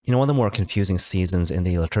one of the more confusing seasons in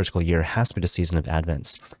the liturgical year has to be the season of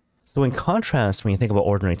Advent. So in contrast, when you think about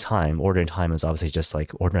ordinary time is obviously just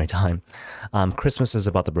like ordinary time. Christmas is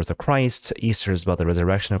about the birth of Christ. Easter is about the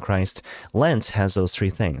resurrection of Christ. Lent has those three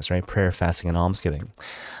things, right? Prayer, fasting, and almsgiving.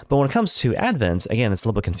 But when it comes to Advent, again, it's a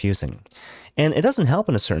little bit confusing. And it doesn't help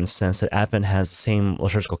in a certain sense that Advent has the same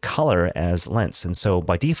liturgical color as Lent. And so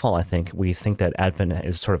by default, I think we think that Advent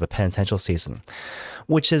is sort of a penitential season,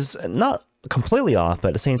 which is not completely off, but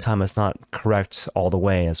at the same time, it's not correct all the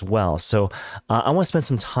way as well. So I want to spend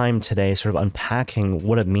some time today sort of unpacking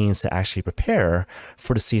what it means to actually prepare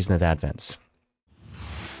for the season of Advent.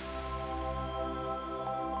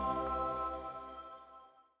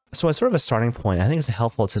 So as sort of a starting point, I think it's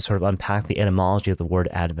helpful to sort of unpack the etymology of the word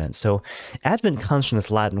Advent. So Advent comes from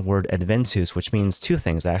this Latin word adventus, which means two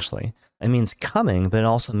things, actually. It means coming, but it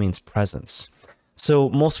also means presence. So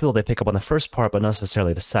most people, they pick up on the first part, but not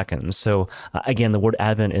necessarily the second. So again, the word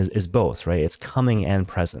Advent is both, right? It's coming and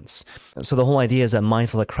presence. So the whole idea is that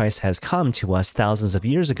mindful that Christ has come to us thousands of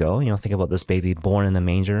years ago, think about this baby born in a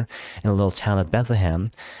manger in a little town of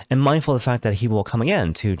Bethlehem, and mindful of the fact that he will come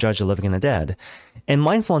again to judge the living and the dead. And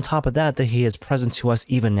mindful on top of that he is present to us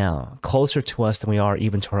even now, closer to us than we are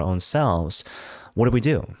even to our own selves. What do we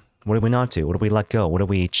do? What do we not do? What do we let go? What do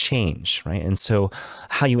we change, right? And so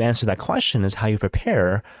how you answer that question is how you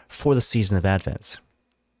prepare for the season of Advent.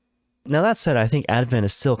 Now, that said, I think Advent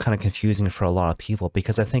is still kind of confusing for a lot of people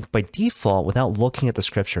because I think by default, without looking at the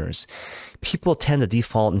scriptures, people tend to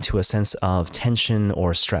default into a sense of tension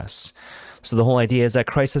or stress. So the whole idea is that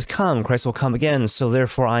Christ has come, Christ will come again, so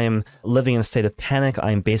therefore I am living in a state of panic,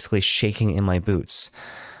 I am basically shaking in my boots.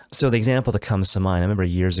 So the example that comes to mind, I remember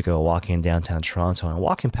years ago walking in downtown Toronto and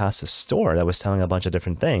walking past a store that was selling a bunch of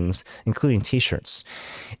different things, including t-shirts.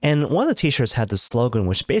 And one of the t-shirts had this slogan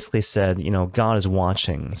which basically said, God is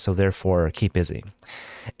watching, so therefore keep busy.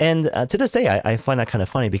 And to this day, I find that kind of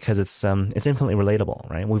funny because it's infinitely relatable,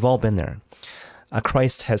 right? We've all been there.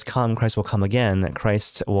 Christ has come, Christ will come again,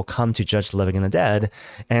 Christ will come to judge the living and the dead,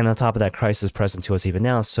 and on top of that, Christ is present to us even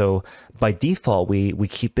now. So by default, we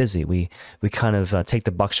keep busy. We kind of take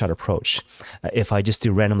the buckshot approach. If I just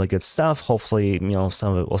do randomly good stuff, hopefully,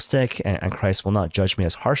 some of it will stick, and Christ will not judge me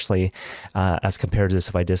as harshly as compared to this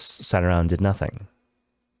if I just sat around and did nothing.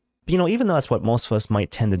 But, even though that's what most of us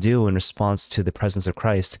might tend to do in response to the presence of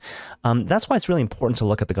Christ, that's why it's really important to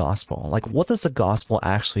look at the gospel. Like, what does the gospel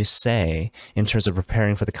actually say in terms of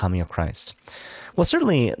preparing for the coming of Christ? Well,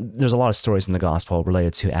 certainly there's a lot of stories in the gospel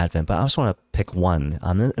related to Advent, but I just want to pick one.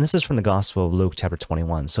 And this is from the Gospel of Luke, chapter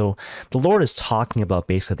 21. So the Lord is talking about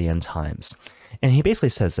basically the end times. And he basically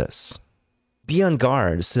says this: "Be on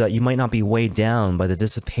guard so that you might not be weighed down by the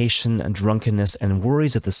dissipation and drunkenness and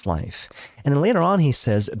worries of this life." And then later on he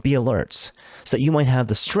says, "Be alert so that you might have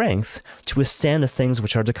the strength to withstand the things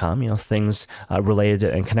which are to come," things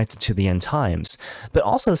related and connected to the end times, but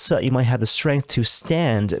also so that you might have the strength to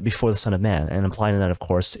stand before the Son of Man. And implied in that, of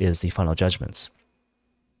course, is the final judgments.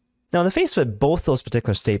 Now, in the face of it, both those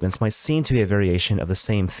particular statements might seem to be a variation of the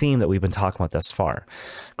same theme that we've been talking about thus far.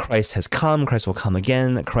 Christ has come, Christ will come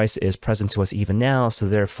again, Christ is present to us even now, so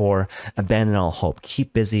therefore abandon all hope,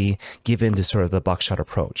 keep busy, give in to sort of the buckshot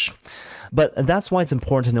approach. But that's why it's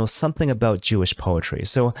important to know something about Jewish poetry.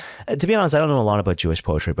 So, to be honest, I don't know a lot about Jewish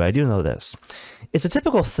poetry, but I do know this. It's a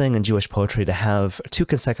typical thing in Jewish poetry to have two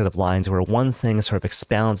consecutive lines where one thing sort of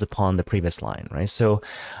expounds upon the previous line, right? So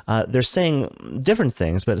they're saying different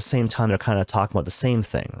things, but at the same time, they're kind of talking about the same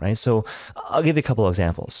thing, right? So I'll give you a couple of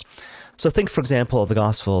examples. So think, for example, of the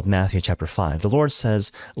Gospel of Matthew chapter 5. The Lord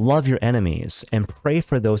says, "Love your enemies and pray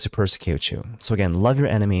for those who persecute you." So again, love your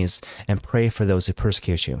enemies and pray for those who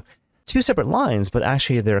persecute you. Two separate lines, but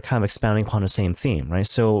actually they're kind of expounding upon the same theme, right?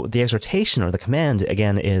 So the exhortation or the command,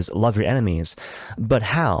 again, is love your enemies. But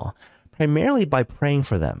how? Primarily by praying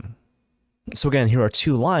for them. So again, here are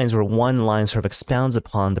two lines where one line sort of expounds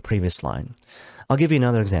upon the previous line. I'll give you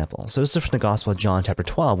another example. So this is from the Gospel of John chapter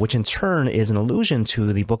 12, which in turn is an allusion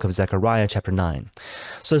to the book of Zechariah chapter 9.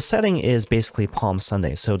 So the setting is basically Palm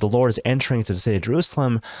Sunday. So the Lord is entering to the city of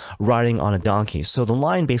Jerusalem riding on a donkey. So the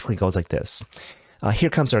line basically goes like this.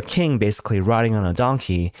 Here comes our king basically riding on a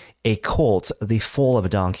donkey, a colt, the foal of a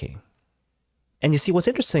donkey. And you see, what's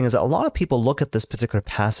interesting is that a lot of people look at this particular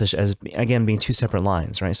passage as, again, being two separate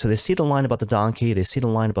lines, right? So they see the line about the donkey, they see the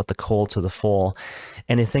line about the colt or the foal,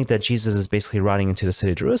 and they think that Jesus is basically riding into the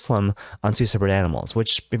city of Jerusalem on two separate animals,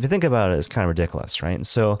 which, if you think about it, is kind of ridiculous, right? And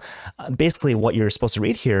so basically what you're supposed to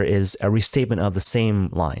read here is a restatement of the same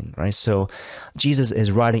line, right? So Jesus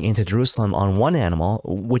is riding into Jerusalem on one animal,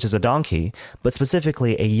 which is a donkey, but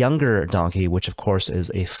specifically a younger donkey, which of course is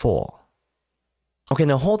a foal. Okay,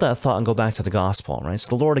 now hold that thought and go back to the gospel, right? So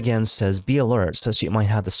the Lord again says, be alert so that you might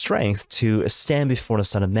have the strength to stand before the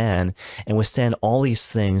Son of Man and withstand all these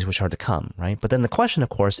things which are to come, right? But then the question, of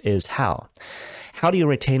course, is how? How do you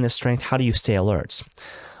retain this strength? How do you stay alert?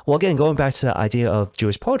 Well, again, going back to the idea of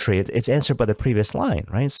Jewish poetry, it's answered by the previous line,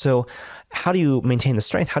 right? So how do you maintain the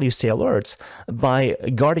strength? How do you stay alert? By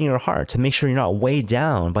guarding your heart to make sure you're not weighed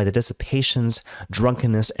down by the dissipations,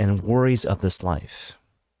 drunkenness, and worries of this life.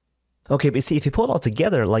 Okay, but see, if you pull it all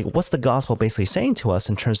together, like what's the gospel basically saying to us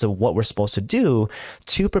in terms of what we're supposed to do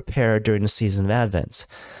to prepare during the season of Advent?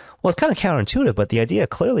 Well, it's kind of counterintuitive, but the idea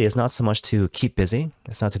clearly is not so much to keep busy.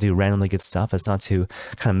 It's not to do randomly good stuff. It's not to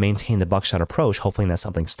kind of maintain the buckshot approach, hoping that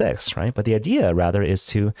something sticks, right? But the idea, rather, is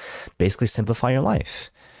to basically simplify your life.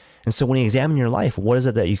 And so when you examine your life, what is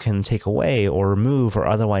it that you can take away or remove or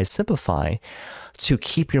otherwise simplify to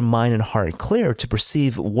keep your mind and heart clear to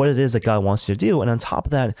perceive what it is that God wants you to do, and on top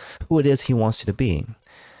of that, who it is he wants you to be.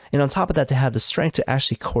 And on top of that, to have the strength to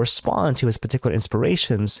actually correspond to his particular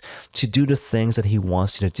inspirations to do the things that he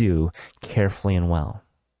wants you to do carefully and well.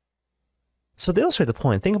 So to illustrate the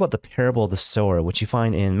point, think about the parable of the sower, which you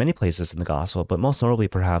find in many places in the gospel, but most notably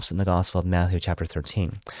perhaps in the gospel of Matthew chapter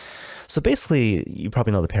 13. So basically, you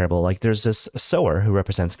probably know the parable, like there's this sower who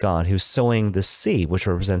represents God, who's sowing the seed, which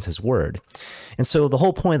represents his word. And so the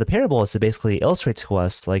whole point of the parable is to basically illustrate to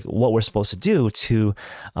us like what we're supposed to do to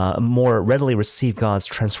more readily receive God's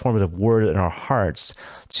transformative word in our hearts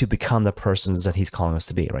to become the persons that he's calling us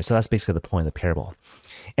to be, right? So that's basically the point of the parable.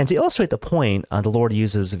 And to illustrate the point, the Lord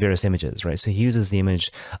uses various images, right? So he uses the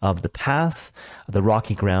image of the path, the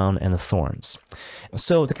rocky ground, and the thorns.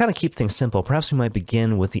 So to kind of keep things simple, perhaps we might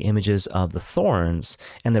begin with the images of the thorns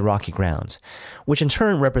and the rocky ground, which in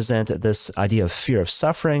turn represent this idea of fear of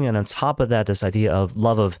suffering, and on top of that, this idea of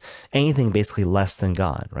love of anything basically less than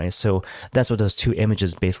God, right? So that's what those two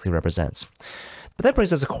images basically represents. But that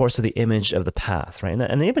brings us, of course, to the image of the path, right?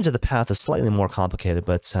 And the image of the path is slightly more complicated,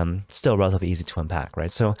 but still relatively easy to unpack,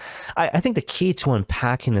 right? So I think the key to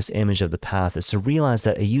unpacking this image of the path is to realize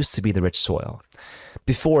that it used to be the rich soil.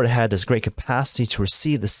 Before, it had this great capacity to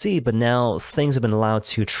receive the seed, but now things have been allowed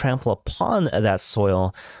to trample upon that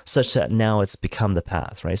soil such that now it's become the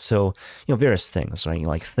path, right? So, various things, right?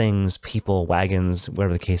 Like things, people, wagons,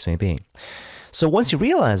 whatever the case may be. So once you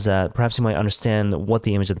realize that, perhaps you might understand what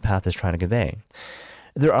the image of the path is trying to convey.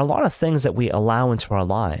 There are a lot of things that we allow into our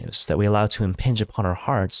lives, that we allow to impinge upon our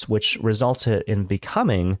hearts, which resulted in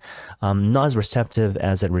becoming not as receptive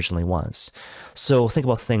as it originally was. So think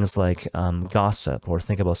about things like gossip, or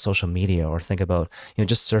think about social media, or think about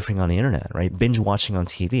just surfing on the internet, right? Binge watching on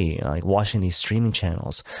TV, like watching these streaming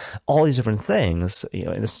channels, all these different things.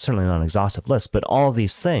 It's certainly not an exhaustive list, but all of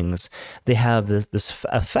these things, they have this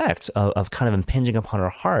effect of kind of impinging upon our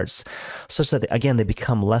hearts, such that again they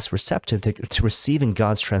become less receptive to receiving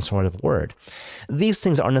God's transformative word. These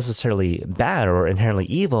things aren't necessarily bad or inherently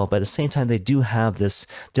evil, but at the same time, they do have this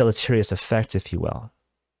deleterious effect, if you will.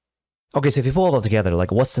 Okay, so if you pull it all together,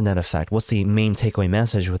 like what's the net effect? What's the main takeaway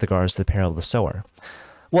message with regards to the parable of the sower?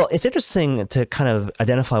 Well, it's interesting to kind of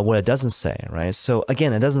identify what it doesn't say, right? So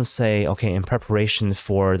again, it doesn't say, okay, in preparation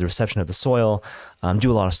for the reception of the soil,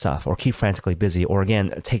 do a lot of stuff, or keep frantically busy, or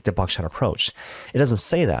again, take the buckshot approach. It doesn't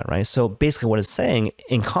say that, right? So basically what it's saying,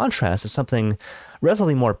 in contrast, is something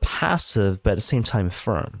relatively more passive, but at the same time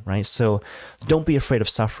firm, right? So don't be afraid of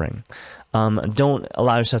suffering. Don't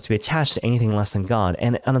allow yourself to be attached to anything less than God.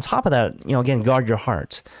 And on top of that, again, guard your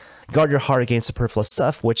heart. Guard your heart against superfluous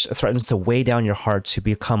stuff, which threatens to weigh down your heart to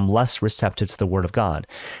become less receptive to the word of God.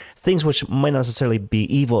 Things which might not necessarily be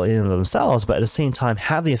evil in and of themselves, but at the same time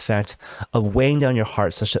have the effect of weighing down your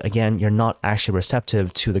heart such that, again, you're not actually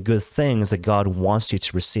receptive to the good things that God wants you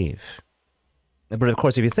to receive. But of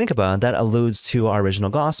course, if you think about it, that alludes to our original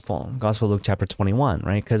gospel, Gospel of Luke chapter 21,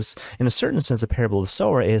 right? Because in a certain sense, the parable of the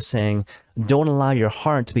sower is saying, don't allow your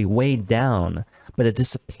heart to be weighed down by the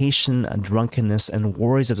dissipation, drunkenness, and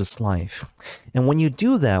worries of this life. And when you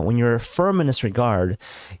do that, when you're firm in this regard,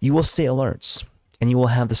 you will stay alert, and you will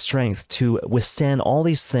have the strength to withstand all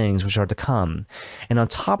these things which are to come. And on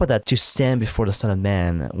top of that, to stand before the Son of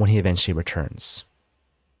Man when he eventually returns.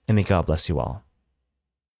 And may God bless you all.